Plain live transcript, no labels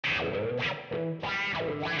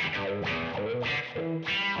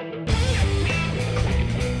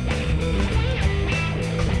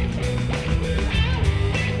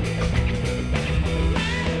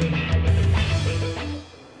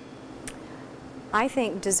I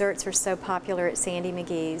think desserts are so popular at Sandy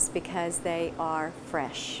McGee's because they are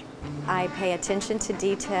fresh. I pay attention to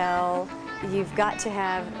detail. You've got to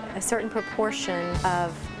have a certain proportion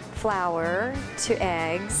of flour to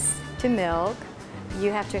eggs to milk.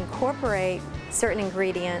 You have to incorporate certain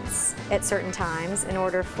ingredients at certain times in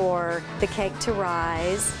order for the cake to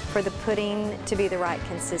rise, for the pudding to be the right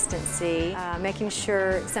consistency, making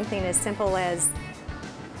sure something as simple as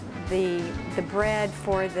the bread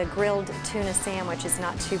for the grilled tuna sandwich is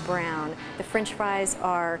not too brown. The French fries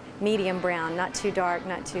are medium brown, not too dark,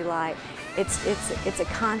 not too light. It's a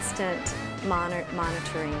constant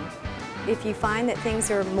monitoring. If you find that things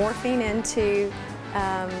are morphing into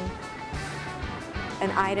an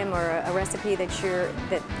item or a recipe that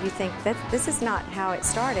you think that this is not how it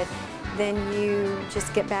started, then you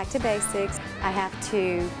just get back to basics. I have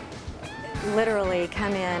to literally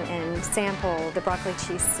come in and sample the broccoli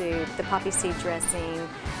cheese soup, the poppy seed dressing,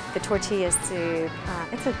 the tortilla soup.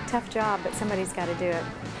 It's a tough job, but somebody's got to do it.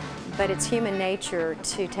 But it's human nature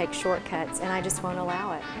to take shortcuts, and I just won't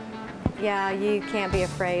allow it. Yeah, you can't be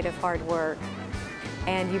afraid of hard work.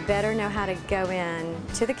 And you better know how to go in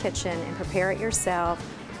to the kitchen and prepare it yourself.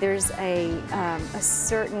 There's a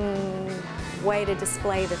certain way to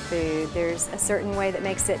display the food. There's a certain way that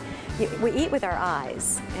makes it, we eat with our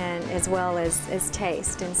eyes and as well as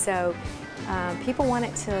taste. And so people want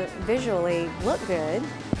it to visually look good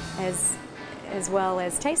as well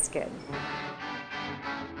as taste good.